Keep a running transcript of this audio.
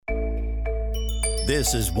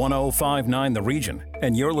This is 105.9 The Region,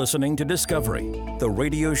 and you're listening to Discovery, the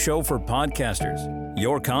radio show for podcasters.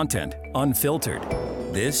 Your content, unfiltered.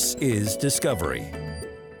 This is Discovery.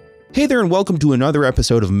 Hey there, and welcome to another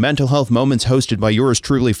episode of Mental Health Moments, hosted by yours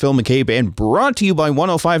truly, Phil McCabe, and brought to you by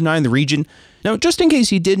 105.9 The Region. Now, just in case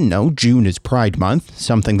you didn't know, June is Pride Month,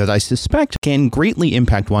 something that I suspect can greatly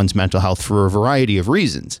impact one's mental health for a variety of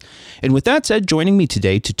reasons. And with that said, joining me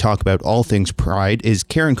today to talk about all things Pride is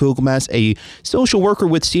Karen Kugelmass, a social worker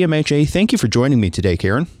with CMHA. Thank you for joining me today,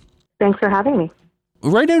 Karen. Thanks for having me.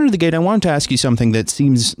 Right out of the gate, I wanted to ask you something that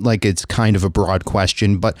seems like it's kind of a broad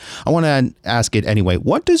question, but I want to ask it anyway.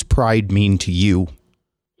 What does Pride mean to you?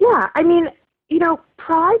 Yeah,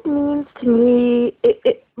 Pride means to me,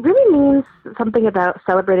 it really means something about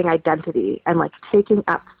celebrating identity and taking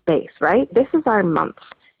up space, right? This is our month.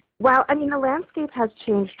 Well, the landscape has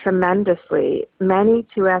changed tremendously. Many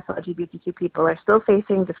 2S LGBTQ people are still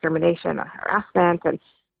facing discrimination and harassment and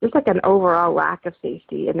just an overall lack of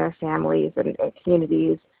safety in their families and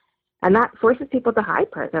communities. And that forces people to hide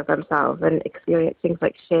parts of themselves and experience things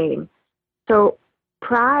like shame. So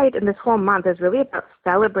Pride in this whole month is really about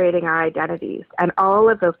celebrating our identities and all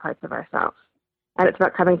of those parts of ourselves. And it's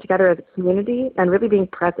about coming together as a community and really being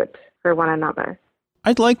present for one another.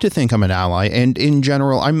 I'd like to think I'm an ally, and in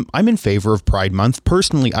general, I'm in favor of Pride Month.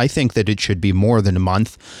 Personally, I think that it should be more than a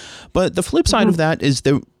month. But the flip side of that is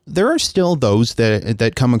that there are still those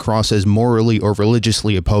that come across as morally or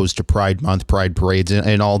religiously opposed to Pride Month, Pride parades,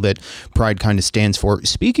 and all that Pride kind of stands for.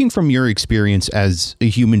 Speaking from your experience as a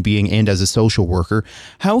human being and as a social worker,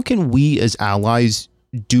 how can we as allies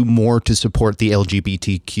do more to support the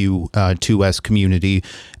LGBTQ 2S community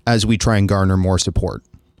as we try and garner more support?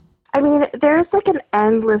 There's an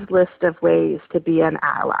endless list of ways to be an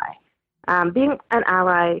ally. Being an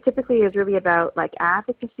ally typically is really about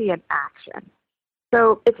advocacy and action.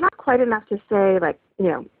 So it's not quite enough to say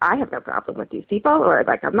I have no problem with these people, or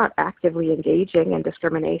I'm not actively engaging in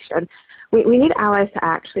discrimination. We need allies to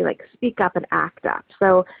actually speak up and act up.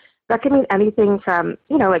 So that can mean anything from,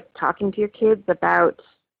 talking to your kids about,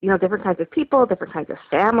 different kinds of people, different kinds of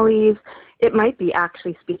families. It might be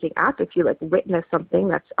actually speaking up if you witness something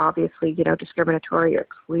that's obviously, discriminatory or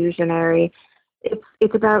exclusionary.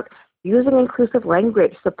 It's about using inclusive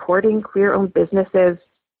language, supporting queer-owned businesses.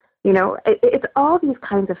 It's all these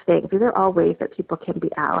kinds of things. These are all ways that people can be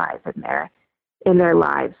allies in their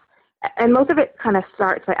lives. And most of it kind of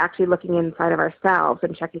starts by actually looking inside of ourselves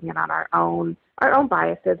and checking in on our own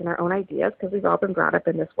biases and our own ideas, because we've all been brought up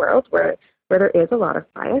in this world where there is a lot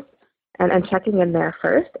of bias, and checking in there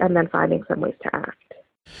first and then finding some ways to act.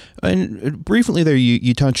 And briefly there,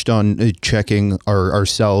 you touched on checking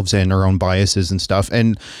ourselves and our own biases and stuff.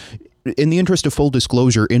 And in the interest of full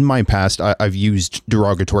disclosure, in my past, I've used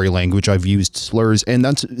derogatory language, I've used slurs, and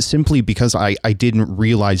that's simply because I didn't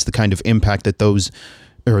realize the kind of impact that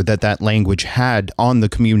that language had on the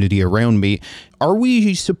community around me. Are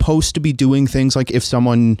we supposed to be doing things like if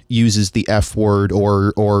someone uses the F word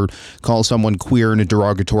or calls someone queer in a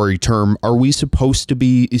derogatory term, are we supposed to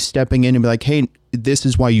be stepping in and be like, hey, this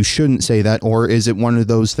is why you shouldn't say that? Or is it one of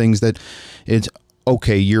those things that it's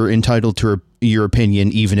okay, you're entitled to your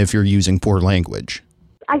opinion even if you're using poor language?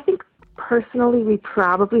 I think personally we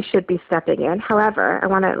probably should be stepping in. However, I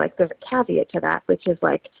want to there's a caveat to that, which is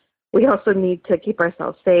we also need to keep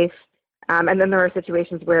ourselves safe. And then there are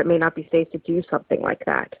situations where it may not be safe to do something like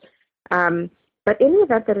that. But in the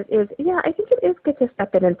event that it is, I think it is good to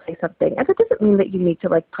step in and say something. And that doesn't mean that you need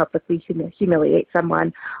to publicly humiliate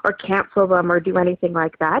someone or cancel them or do anything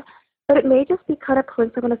like that. But it may just be kind of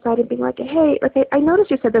pulling someone aside and being hey, I noticed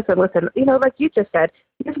you said this, and listen, you just said,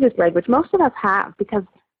 you just use language. Most of us have, because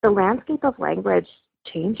the landscape of language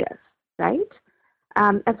changes, right?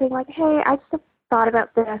 And saying hey, I just thought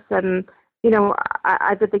about this, and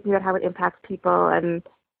I've been thinking about how it impacts people, and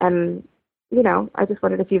I just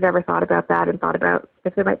wondered if you've ever thought about that and thought about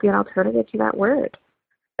if there might be an alternative to that word.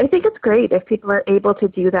 I think it's great if people are able to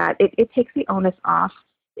do that. It takes the onus off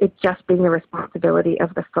it just being the responsibility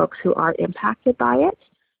of the folks who are impacted by it,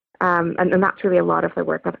 and that's really a lot of the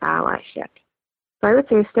work of allyship. So I would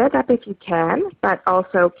say stand up if you can, but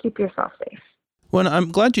also keep yourself safe. Well,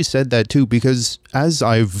 I'm glad you said that too, because as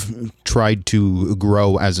I've tried to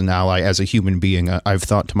grow as an ally, as a human being, I've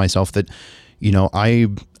thought to myself that,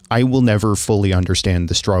 I will never fully understand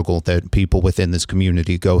the struggle that people within this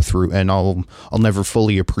community go through, and I'll never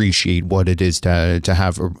fully appreciate what it is to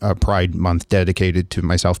have a Pride Month dedicated to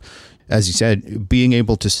myself. As you said, being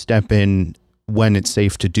able to step in when it's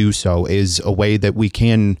safe to do so is a way that we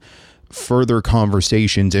can further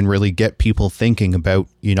conversations and really get people thinking about,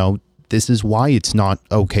 this is why it's not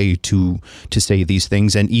okay to say these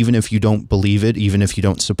things. And even if you don't believe it, even if you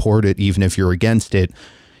don't support it, even if you're against it,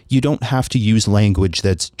 you don't have to use language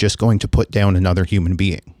that's just going to put down another human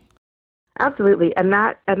being. Absolutely. And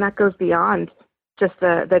that goes beyond just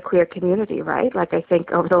the queer community, right? Like, I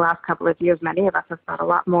think over the last couple of years, many of us have thought a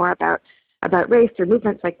lot more about race or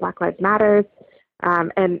movements like Black Lives Matter,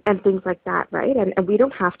 and things like that, right? And we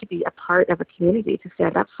don't have to be a part of a community to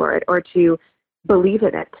stand up for it or to believe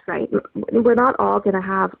in it, right? We're not all going to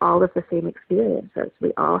have all of the same experiences.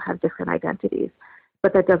 We all have different identities,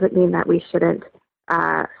 but that doesn't mean that we shouldn't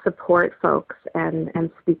support folks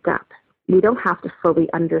and speak up. We don't have to fully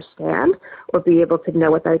understand or be able to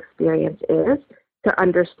know what that experience is to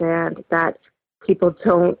understand that people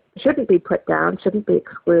shouldn't be put down, shouldn't be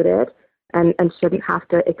excluded, and shouldn't have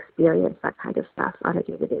to experience that kind of stuff on a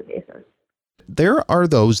day-to-day basis. There are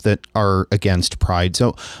those that are against Pride.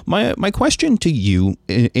 So my question to you,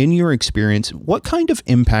 in your experience, what kind of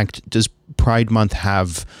impact does Pride Month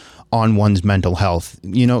have on one's mental health?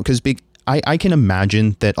 You know, because I can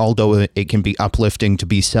imagine that although it can be uplifting to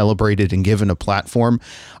be celebrated and given a platform,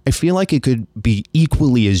 I feel like it could be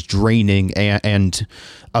equally as draining and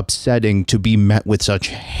upsetting to be met with such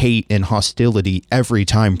hate and hostility every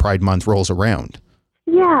time Pride Month rolls around.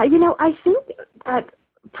 Yeah, I think that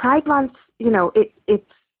Pride Month, it's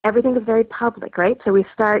everything is very public, right? So we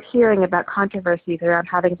start hearing about controversies around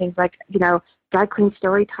having things like, drag queen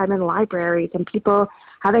story time in libraries and people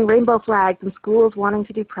having rainbow flags and schools wanting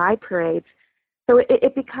to do pride parades. So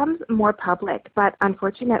it becomes more public. But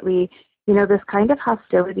unfortunately, this kind of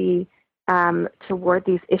hostility toward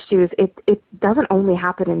these issues, it doesn't only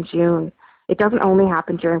happen in June. It doesn't only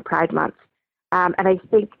happen during Pride Month. And I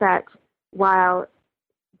think that while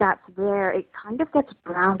that's there, it kind of gets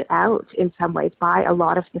drowned out in some ways by a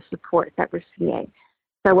lot of the support that we're seeing.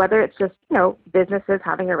 So whether it's just, businesses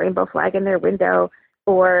having a rainbow flag in their window,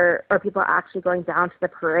 or people actually going down to the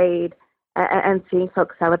parade and seeing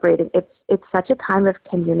folks celebrating, it's such a time of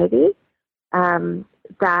community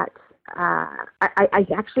that I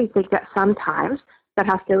actually think that sometimes that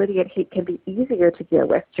hostility and hate can be easier to deal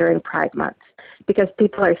with during Pride Month because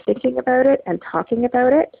people are thinking about it and talking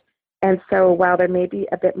about it. And so while there may be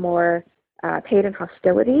a bit more hate and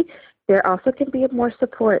hostility, there also can be more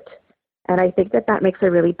support. And I think that makes a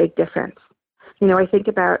really big difference.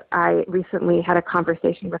 I recently had a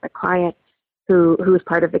conversation with a client who was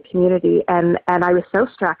part of the community, and I was so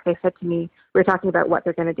struck. They said to me, we were talking about what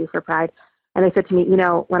they're going to do for Pride, and they said to me,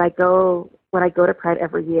 when I go to Pride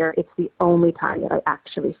every year, it's the only time that I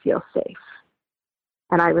actually feel safe.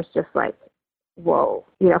 And I was just like, whoa,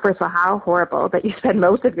 first of all, how horrible that you spend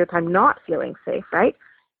most of your time not feeling safe, right?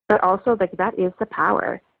 But also, that is the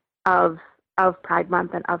power of Pride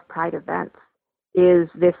Month and of Pride events, is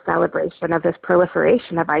this celebration of this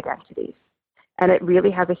proliferation of identities. And it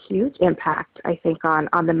really has a huge impact, I think, on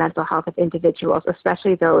the mental health of individuals,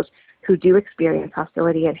 especially those who do experience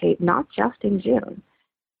hostility and hate, not just in June,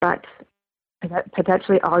 but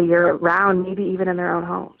potentially all year round, maybe even in their own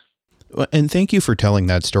homes. And thank you for telling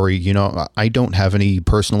that story. I don't have any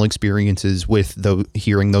personal experiences with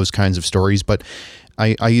hearing those kinds of stories, but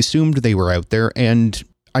I assumed they were out there. And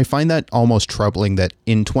I find that almost troubling that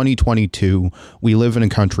in 2022, we live in a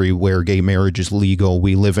country where gay marriage is legal.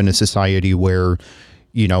 We live in a society where,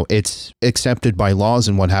 it's accepted by laws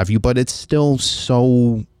and what have you, but it's still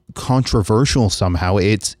so controversial somehow.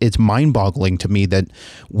 It's mind-boggling to me that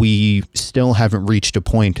we still haven't reached a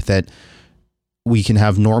point that we can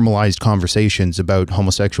have normalized conversations about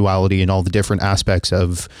homosexuality and all the different aspects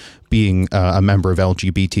of being a member of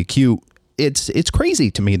LGBTQ. It's crazy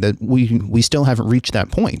to me that we still haven't reached that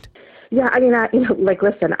point. Yeah,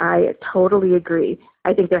 listen, I totally agree.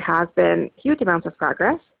 I think there has been huge amounts of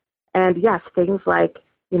progress. And yes, things like,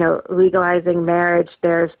 legalizing marriage,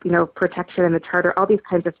 there's, protection in the charter, all these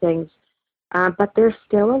kinds of things. But there's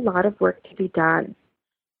still a lot of work to be done.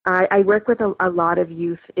 I work with a lot of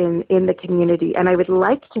youth in the community, and I would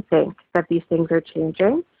like to think that these things are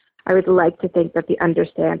changing. I would like to think that the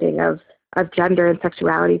understanding of gender and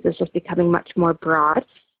sexualities is just becoming much more broad,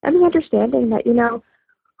 and the understanding that,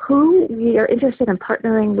 who we are interested in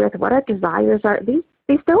partnering with, what our desires are, these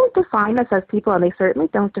don't define us as people, and they certainly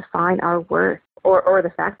don't define our worth or the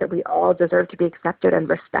fact that we all deserve to be accepted and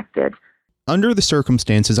respected. Under the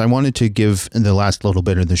circumstances, I wanted to give, in the last little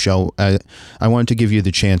bit of the show, I wanted to give you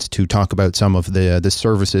the chance to talk about some of the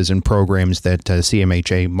services and programs that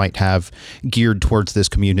CMHA might have geared towards this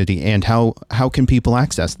community, and how can people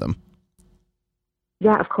access them?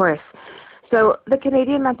 Yeah, of course. So the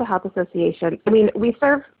Canadian Mental Health Association, we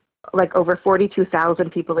serve over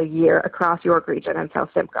 42,000 people a year across York Region and South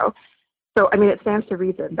Simcoe. So, I mean, it stands to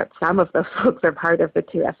reason that some of those folks are part of the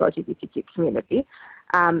 2S LGBTQ community.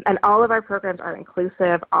 And all of our programs are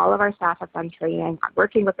inclusive. All of our staff have done training on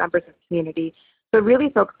working with members of the community. So really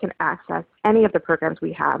folks can access any of the programs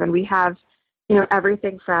we have. And we have,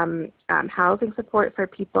 everything from housing support for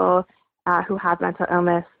people who have mental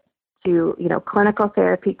illness to, clinical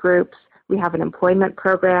therapy groups. We have an employment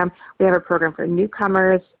program. We have a program for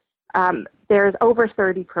newcomers. There's over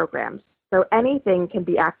 30 programs. So anything can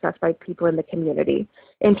be accessed by people in the community.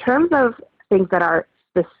 In terms of things that are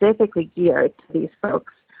specifically geared to these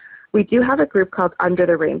folks, we do have a group called Under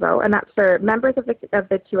the Rainbow, and that's for members of the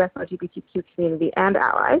 2S LGBTQ community and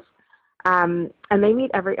allies. And they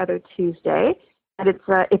meet every other Tuesday. And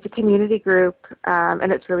it's a community group,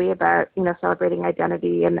 and it's really about, celebrating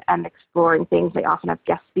identity and exploring things. They often have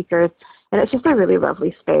guest speakers, and it's just a really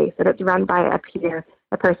lovely space. And it's run by a peer,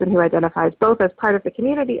 a person who identifies both as part of the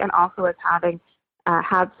community and also as having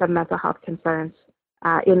had some mental health concerns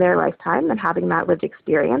in their lifetime and having that lived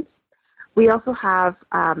experience. We also have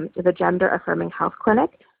the Gender Affirming Health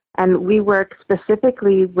Clinic, and we work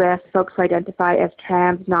specifically with folks who identify as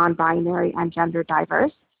trans, non-binary, and gender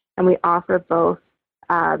diverse, and we offer both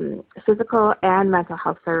physical and mental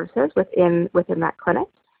health services within that clinic.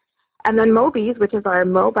 And then MOBIES, which is our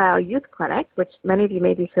mobile youth clinic, which many of you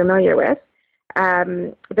may be familiar with,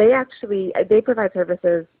 they provide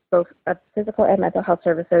services, both physical and mental health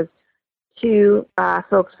services, to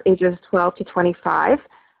folks ages 12 to 25.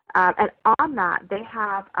 And on that, they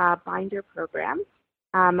have a binder program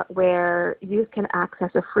where youth can access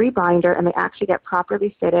a free binder, and they actually get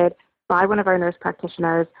properly fitted by one of our nurse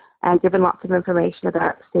practitioners and given lots of information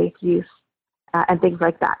about safe use and things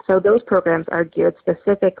like that. So those programs are geared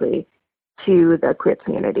specifically to the queer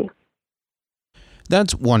community.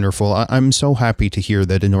 That's wonderful. I'm so happy to hear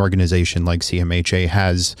that an organization like CMHA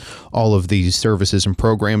has all of these services and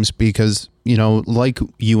programs because, like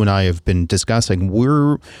you and I have been discussing,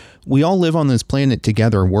 we all live on this planet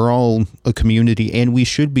together. We're all a community, and we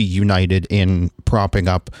should be united in propping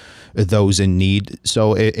up those in need.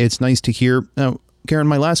 So it's nice to hear. Now, Karen,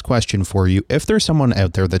 my last question for you. If there's someone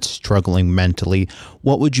out there that's struggling mentally,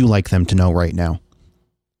 what would you like them to know right now?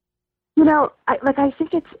 I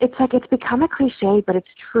think it's become a cliche, but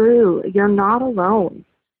it's true. You're not alone.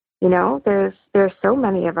 There's so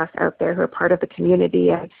many of us out there who are part of the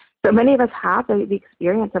community, and so many of us have the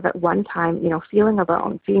experience of at one time, feeling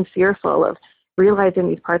alone, being fearful of realizing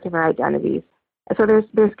these parts of our identities. And so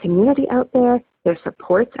there's community out there, there's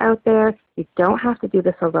supports out there. You don't have to do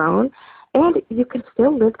this alone, and you can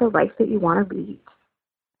still live the life that you want to lead.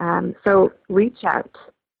 So reach out.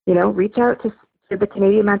 Reach out to the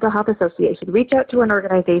Canadian Mental Health Association, reach out to an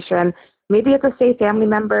organization, maybe it's a safe family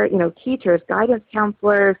member, teachers, guidance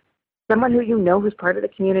counselors, someone who who's part of the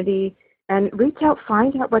community, and reach out,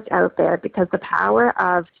 find out what's out there, because the power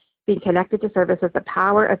of being connected to services, the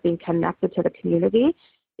power of being connected to the community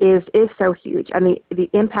is so huge. And the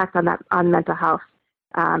impact on that, on mental health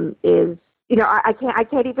is, I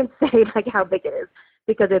can't even say how big it is,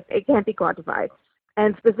 because it can't be quantified.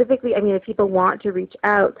 And specifically, if people want to reach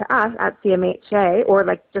out to us at CMHA or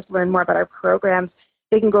just learn more about our programs,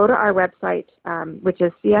 they can go to our website, which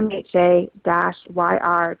is cmha-yr.on.ca.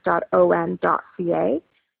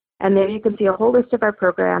 And there you can see a whole list of our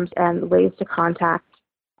programs and ways to contact.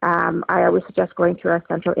 I always suggest going through our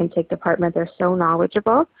central intake department. They're so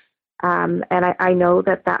knowledgeable. And I know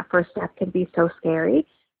that first step can be so scary.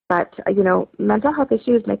 But, mental health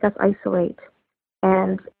issues make us isolate.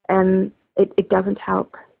 And it doesn't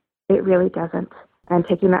help. It really doesn't. And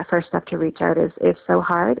taking that first step to reach out is so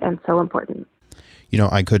hard and so important.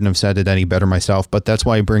 I couldn't have said it any better myself, but that's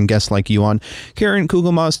why I bring guests like you on. Karen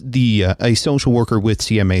Kugelmoss, a social worker with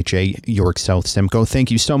CMHA York South Simcoe. Thank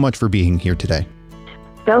you so much for being here today.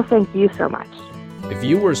 Phil, thank you so much. If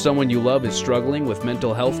you or someone you love is struggling with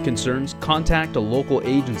mental health concerns, contact a local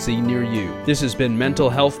agency near you. This has been Mental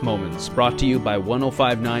Health Moments, brought to you by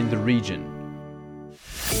 105.9 The Region.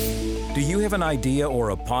 Do you have an idea or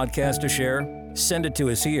a podcast to share? Send it to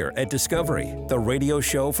us here at Discovery, the radio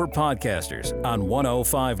show for podcasters on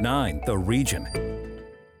 105.9 The Region.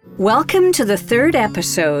 Welcome to the third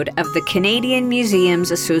episode of the Canadian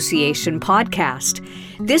Museums Association podcast.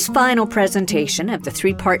 This final presentation of the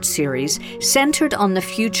three-part series centered on the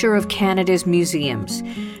future of Canada's museums,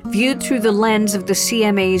 viewed through the lens of the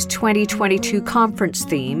CMA's 2022 conference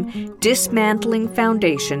theme, Dismantling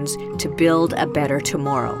Foundations to Build a Better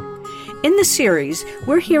Tomorrow. In the series,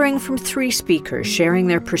 we're hearing from three speakers sharing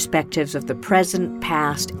their perspectives of the present,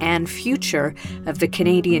 past, and future of the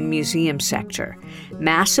Canadian museum sector.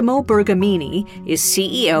 Massimo Bergamini is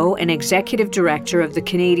CEO and Executive Director of the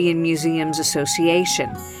Canadian Museums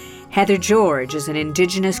Association. Heather George is an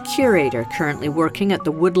Indigenous curator currently working at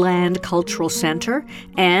the Woodland Cultural Centre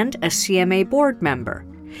and a CMA board member.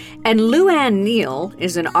 And Lou-Anne Neal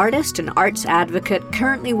is an artist and arts advocate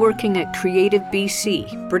currently working at Creative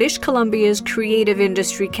BC, British Columbia's creative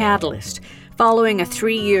industry catalyst, following a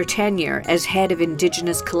 3-year tenure as head of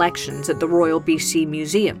Indigenous collections at the Royal BC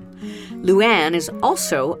Museum. Lou-Anne is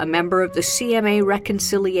also a member of the CMA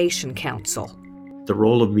Reconciliation Council. The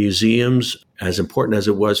role of museums, as important as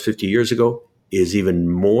it was 50 years ago, is even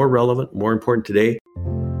more relevant, more important today.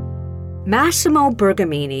 Massimo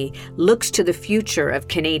Bergamini looks to the future of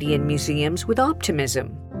Canadian museums with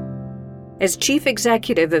optimism. As chief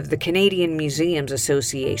executive of the Canadian Museums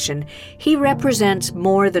Association, he represents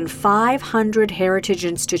more than 500 heritage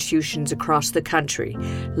institutions across the country,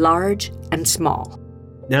 large and small.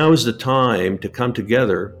 Now is the time to come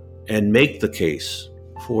together and make the case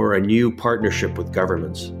for a new partnership with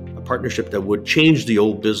governments, a partnership that would change the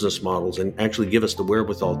old business models and actually give us the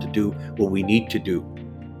wherewithal to do what we need to do.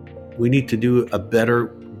 We need to do a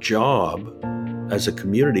better job as a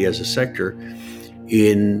community, as a sector,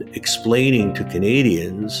 in explaining to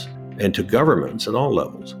Canadians and to governments at all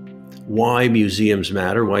levels why museums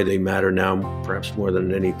matter, why they matter now perhaps more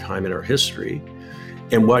than any time in our history,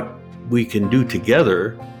 and what we can do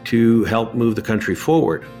together to help move the country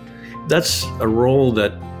forward. That's a role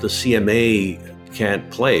that the CMA can't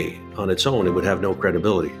play on its own. It would have no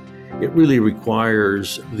credibility. It really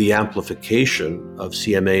requires the amplification of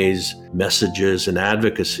CMA's messages and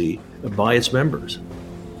advocacy by its members.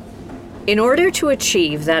 In order to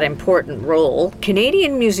achieve that important role,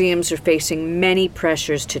 Canadian museums are facing many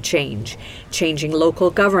pressures to change, changing local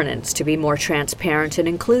governance to be more transparent and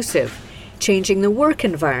inclusive, changing the work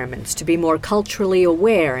environments to be more culturally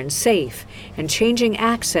aware and safe, and changing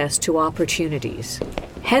access to opportunities.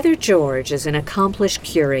 Heather George is an accomplished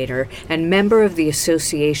curator and member of the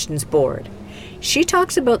association's board. She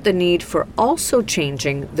talks about the need for also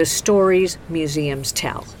changing the stories museums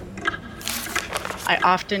tell. I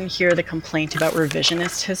often hear the complaint about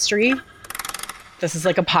revisionist history. This is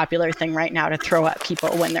like a popular thing right now to throw at people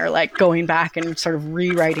when they're like going back and sort of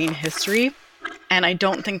rewriting history. And I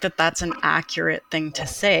don't think that that's an accurate thing to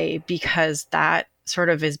say, because that sort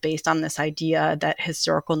of is based on this idea that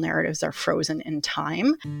historical narratives are frozen in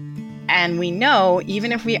time. And we know,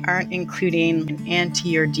 even if we aren't including an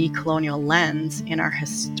anti or decolonial lens in our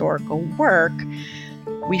historical work,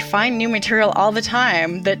 we find new material all the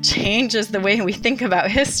time that changes the way we think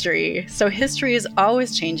about history. So history is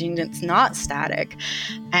always changing. It's not static.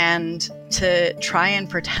 And to try and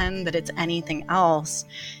pretend that it's anything else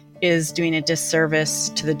is doing a disservice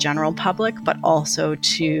to the general public, but also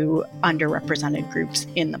to underrepresented groups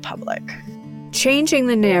in the public. Changing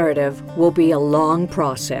the narrative will be a long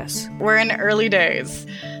process. We're in early days.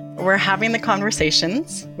 We're having the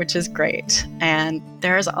conversations, which is great. And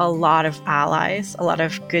there's a lot of allies, a lot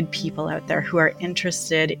of good people out there who are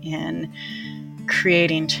interested in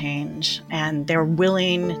creating change, and they're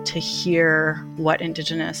willing to hear what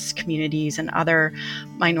Indigenous communities and other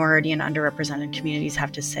minority and underrepresented communities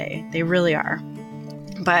have to say. They really are.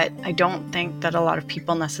 But I don't think that a lot of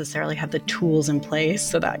people necessarily have the tools in place.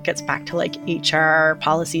 So that gets back to like HR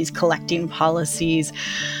policies, collecting policies,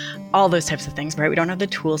 all those types of things, right? We don't have the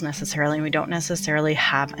tools necessarily, and we don't necessarily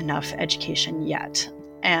have enough education yet.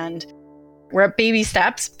 And we're at baby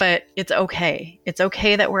steps, but it's okay. It's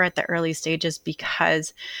okay that we're at the early stages,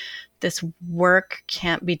 because this work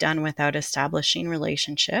can't be done without establishing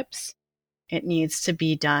relationships. It needs to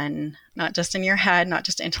be done not just in your head, not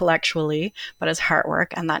just intellectually, but as heart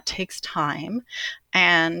work, and that takes time.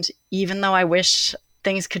 And even though I wish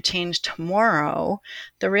things could change tomorrow,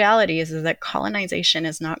 the reality is that colonization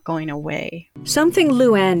is not going away. Something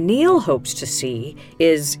Lou-Anne Neal hopes to see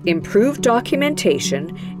is improved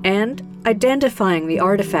documentation and identifying the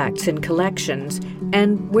artifacts in collections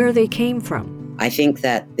and where they came from. I think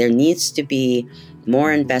that there needs to be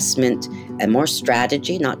more investment and more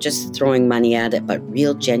strategy, not just throwing money at it, but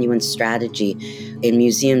real genuine strategy in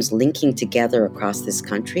museums linking together across this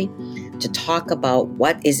country to talk about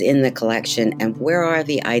what is in the collection and where are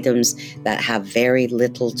the items that have very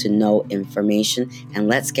little to no information. And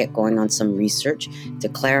let's get going on some research to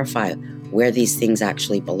clarify where these things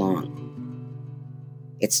actually belong.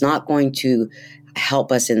 It's not going to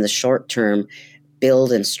help us in the short term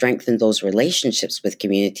build and strengthen those relationships with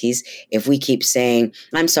communities if we keep saying,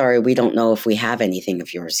 I'm sorry, we don't know if we have anything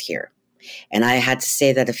of yours here. And I had to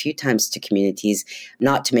say that a few times to communities,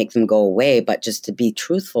 not to make them go away, but just to be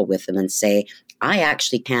truthful with them and say, I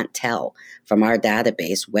actually can't tell from our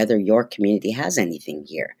database whether your community has anything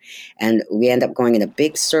here. And we end up going in a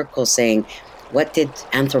big circle saying, what did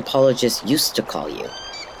anthropologists used to call you?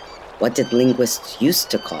 what did linguists used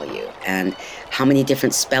to call you? And how many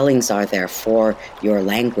different spellings are there for your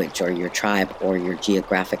language or your tribe or your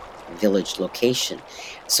geographic village location?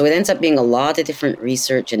 So it ends up being a lot of different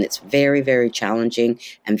research, and it's very, very challenging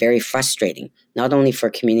and very frustrating, not only for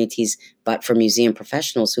communities, but for museum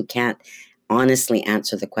professionals who can't honestly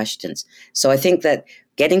answer the questions. So I think that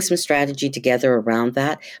getting some strategy together around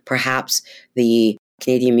that, perhaps the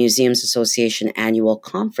Canadian Museums Association annual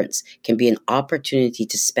conference can be an opportunity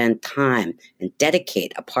to spend time and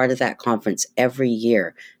dedicate a part of that conference every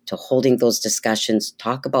year to holding those discussions,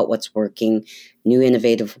 talk about what's working, new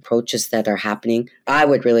innovative approaches that are happening. I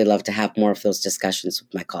would really love to have more of those discussions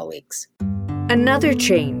with my colleagues. Another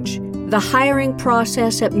change, the hiring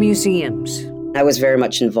process at museums. I was very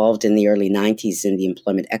much involved in the early 90s in the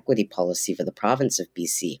employment equity policy for the province of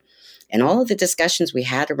BC. And all of the discussions we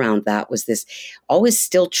had around that was this always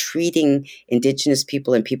still treating Indigenous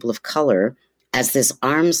people and people of color as this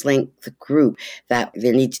arm's length group, that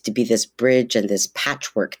there needs to be this bridge and this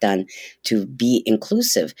patchwork done to be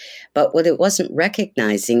inclusive. But what it wasn't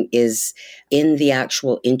recognizing is in the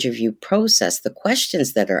actual interview process, the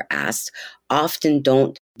questions that are asked often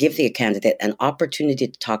don't give the candidate an opportunity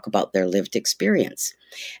to talk about their lived experience.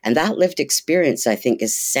 And that lived experience, I think,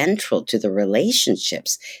 is central to the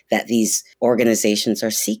relationships that these organizations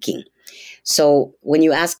are seeking. So when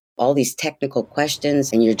you ask all these technical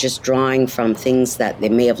questions and you're just drawing from things that they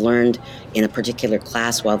may have learned in a particular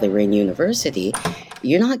class while they were in university,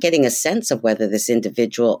 you're not getting a sense of whether this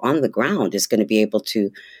individual on the ground is going to be able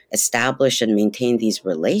to establish and maintain these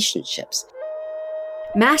relationships.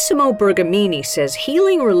 Massimo Bergamini says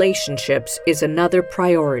healing relationships is another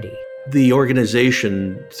priority. The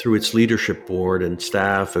organization, through its leadership board and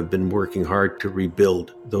staff, have been working hard to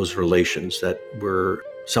rebuild those relations that were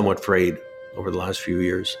somewhat frayed over the last few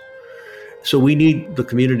years. So we need the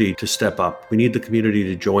community to step up. We need the community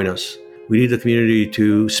to join us. We need the community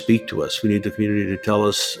to speak to us. We need the community to tell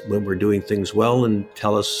us when we're doing things well and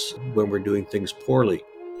tell us when we're doing things poorly.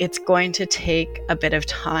 It's going to take a bit of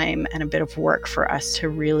time and a bit of work for us to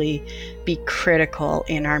really be critical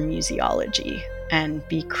in our museology and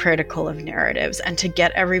be critical of narratives, and to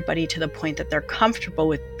get everybody to the point that they're comfortable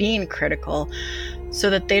with being critical, so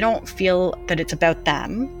that they don't feel that it's about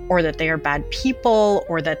them or that they are bad people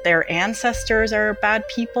or that their ancestors are bad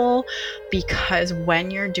people. Because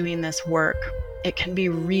when you're doing this work, it can be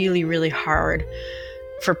really, really hard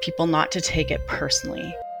for people not to take it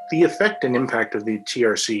personally. The effect and impact of the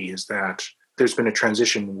TRC is that there's been a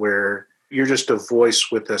transition where you're just a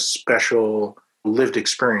voice with a special lived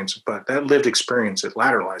experience, but that lived experience, it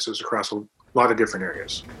lateralizes across a lot of different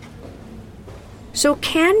areas. So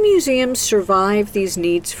can museums survive these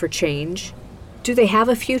needs for change? Do they have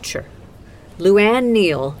a future? Luann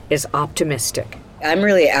Neal is optimistic. I'm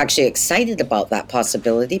really actually excited about that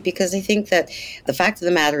possibility, because I think that the fact of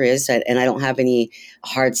the matter is, and I don't have any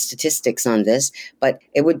hard statistics on this, but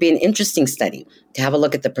it would be an interesting study to have a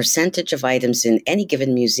look at the percentage of items in any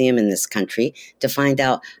given museum in this country to find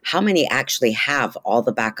out how many actually have all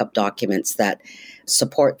the backup documents that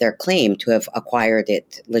support their claim to have acquired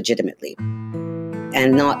it legitimately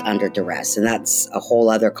and not under duress. And that's a whole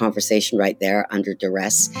other conversation right there, under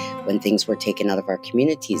duress, when things were taken out of our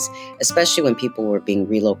communities, especially when people were being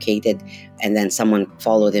relocated and then someone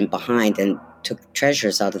followed in behind and took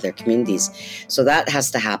treasures out of their communities. So that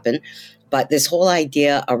has to happen. But this whole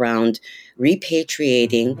idea around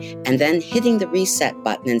repatriating and then hitting the reset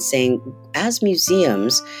button and saying, as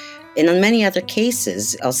museums, and in many other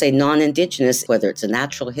cases, I'll say non-Indigenous, whether it's a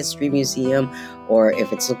natural history museum or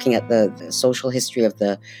if it's looking at the social history of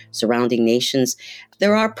the surrounding nations,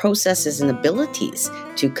 there are processes and abilities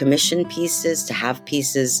to commission pieces, to have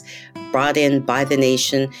pieces brought in by the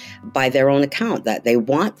nation by their own account, that they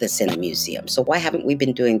want this in a museum. So why haven't we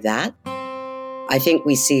been doing that? I think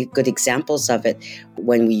we see good examples of it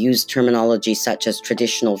when we use terminology such as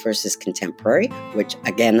traditional versus contemporary, which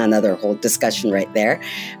again, another whole discussion right there.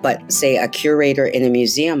 But say a curator in a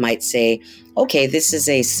museum might say, okay, this is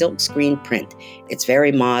a silk screen print. It's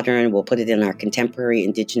very modern. We'll put it in our contemporary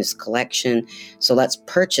Indigenous collection. So let's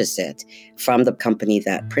purchase it from the company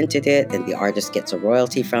that printed it, and the artist gets a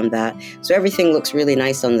royalty from that. So everything looks really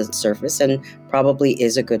nice on the surface and probably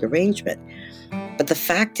is a good arrangement. But the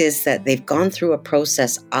fact is that they've gone through a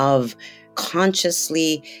process of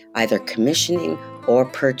consciously either commissioning or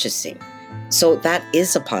purchasing. So that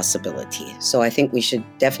is a possibility. So I think we should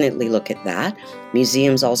definitely look at that.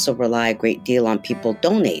 Museums also rely a great deal on people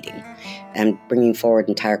donating and bringing forward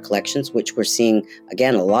entire collections, which we're seeing,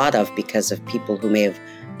 again, a lot of because of people who may have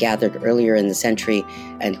gathered earlier in the century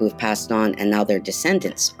and who have passed on, and now their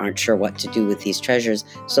descendants aren't sure what to do with these treasures,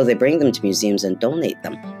 so they bring them to museums and donate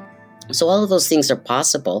them. So all of those things are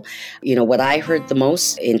possible. What I heard the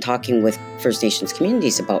most in talking with First Nations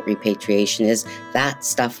communities about repatriation is that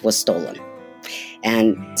stuff was stolen.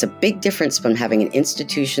 And it's a big difference from having an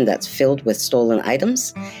institution that's filled with stolen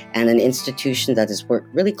items and an institution that has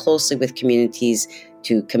worked really closely with communities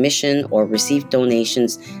to commission or receive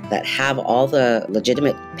donations that have all the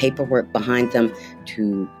legitimate paperwork behind them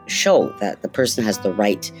to show that the person has the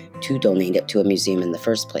right to donate it to a museum in the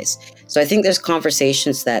first place. So I think there's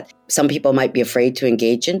conversations that some people might be afraid to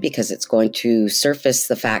engage in because it's going to surface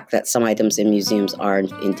the fact that some items in museums are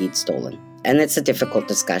indeed stolen. And it's a difficult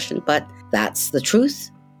discussion, but that's the truth.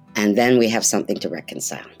 And then we have something to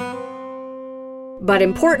reconcile. But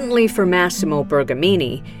importantly for Massimo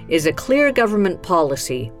Bergamini is a clear government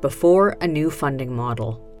policy before a new funding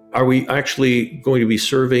model. Are we actually going to be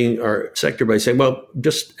serving our sector by saying, well,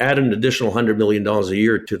 just add an additional $100 million a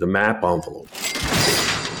year to the MAP envelope?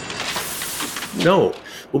 No.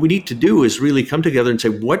 What we need to do is really come together and say,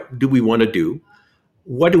 what do we want to do?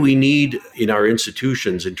 What do we need in our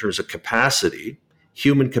institutions in terms of capacity,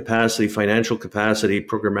 human capacity, financial capacity,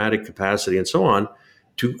 programmatic capacity, and so on,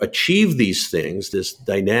 to achieve these things, this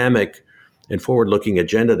dynamic and forward-looking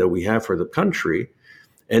agenda that we have for the country,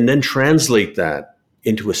 and then translate that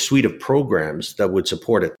into a suite of programs that would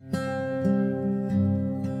support it.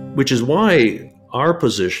 Which is why our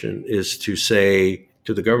position is to say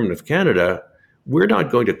to the Government of Canada, we're not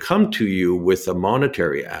going to come to you with a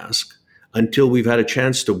monetary ask until we've had a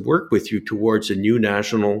chance to work with you towards a new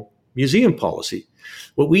national museum policy.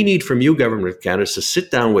 What we need from you, Government of Canada, is to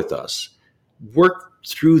sit down with us, work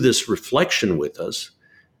through this reflection with us,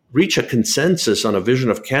 reach a consensus on a vision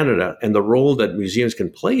of Canada and the role that museums can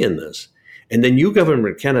play in this. And then you,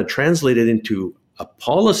 Government of Canada, translate it into a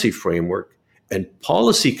policy framework and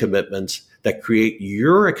policy commitments that create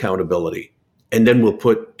your accountability. And then we'll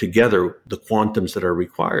put together the quantums that are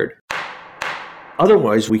required.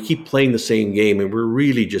 Otherwise, we keep playing the same game and we're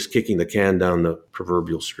really just kicking the can down the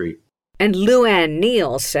proverbial street. And Lou-Anne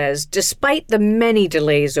Neal says despite the many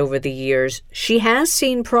delays over the years, she has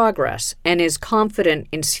seen progress and is confident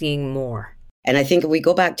in seeing more. And I think if we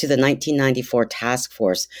go back to the 1994 task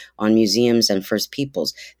force on museums and First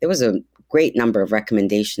Peoples, there was a great number of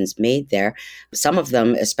recommendations made there. Some of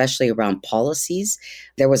them, especially around policies.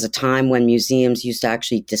 There was a time when museums used to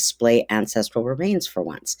actually display ancestral remains for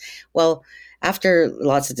once. Well, after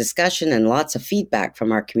lots of discussion and lots of feedback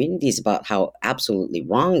from our communities about how absolutely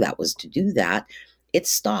wrong that was to do that, it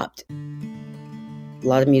stopped. A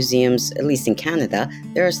lot of museums, at least in Canada,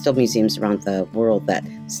 there are still museums around the world that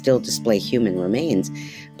still display human remains,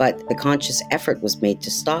 but the conscious effort was made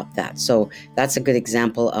to stop that. So that's a good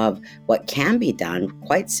example of what can be done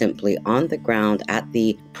quite simply on the ground at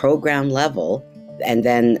the program level. And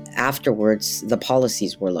then afterwards, the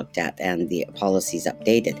policies were looked at and the policies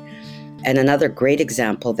updated. And another great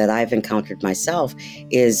example that I've encountered myself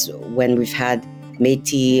is when we've had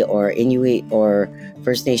Métis or Inuit or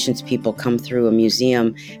First Nations people come through a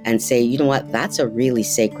museum and say, you know what, that's a really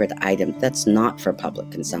sacred item. That's not for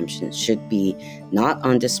public consumption. It should be not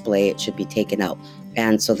on display. It should be taken out.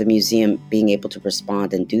 And so the museum being able to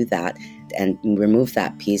respond and do that and remove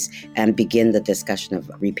that piece and begin the discussion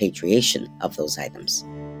of repatriation of those items.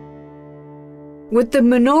 With the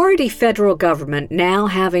minority federal government now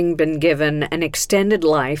having been given an extended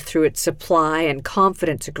life through its supply and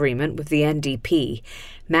confidence agreement with the NDP,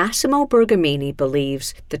 Massimo Bergamini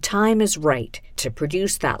believes the time is right to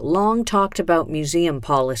produce that long-talked-about museum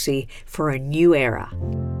policy for a new era.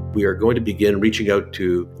 We are going to begin reaching out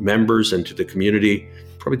to members and to the community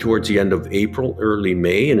probably towards the end of April, early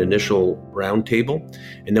May, an initial roundtable.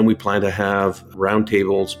 And then we plan to have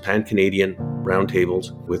roundtables, pan-Canadian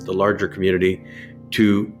roundtables with the larger community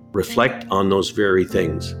to reflect on those very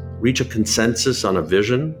things, reach a consensus on a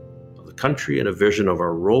vision of the country and a vision of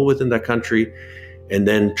our role within that country, and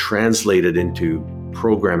then translate it into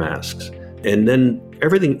program asks. And then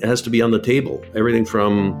everything has to be on the table, everything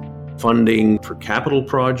from funding for capital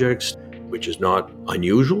projects, which is not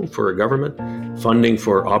unusual for a government, funding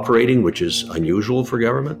for operating, which is unusual for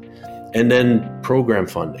government, and then program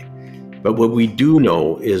funding. But what we do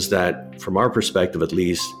know is that, from our perspective at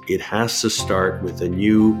least, it has to start with a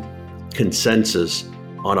new consensus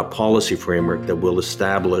on a policy framework that will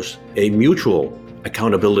establish a mutual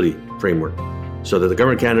accountability framework so that the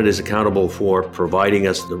Government of Canada is accountable for providing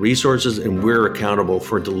us the resources and we're accountable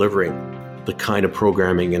for delivering the kind of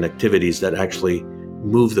programming and activities that actually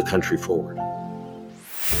move the country forward.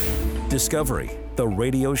 Discovery, the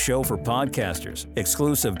radio show for podcasters,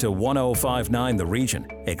 exclusive to 1059 The Region.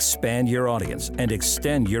 Expand your audience and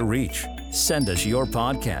extend your reach. Send us your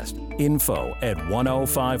podcast,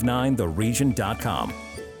 info@1059theregion.com.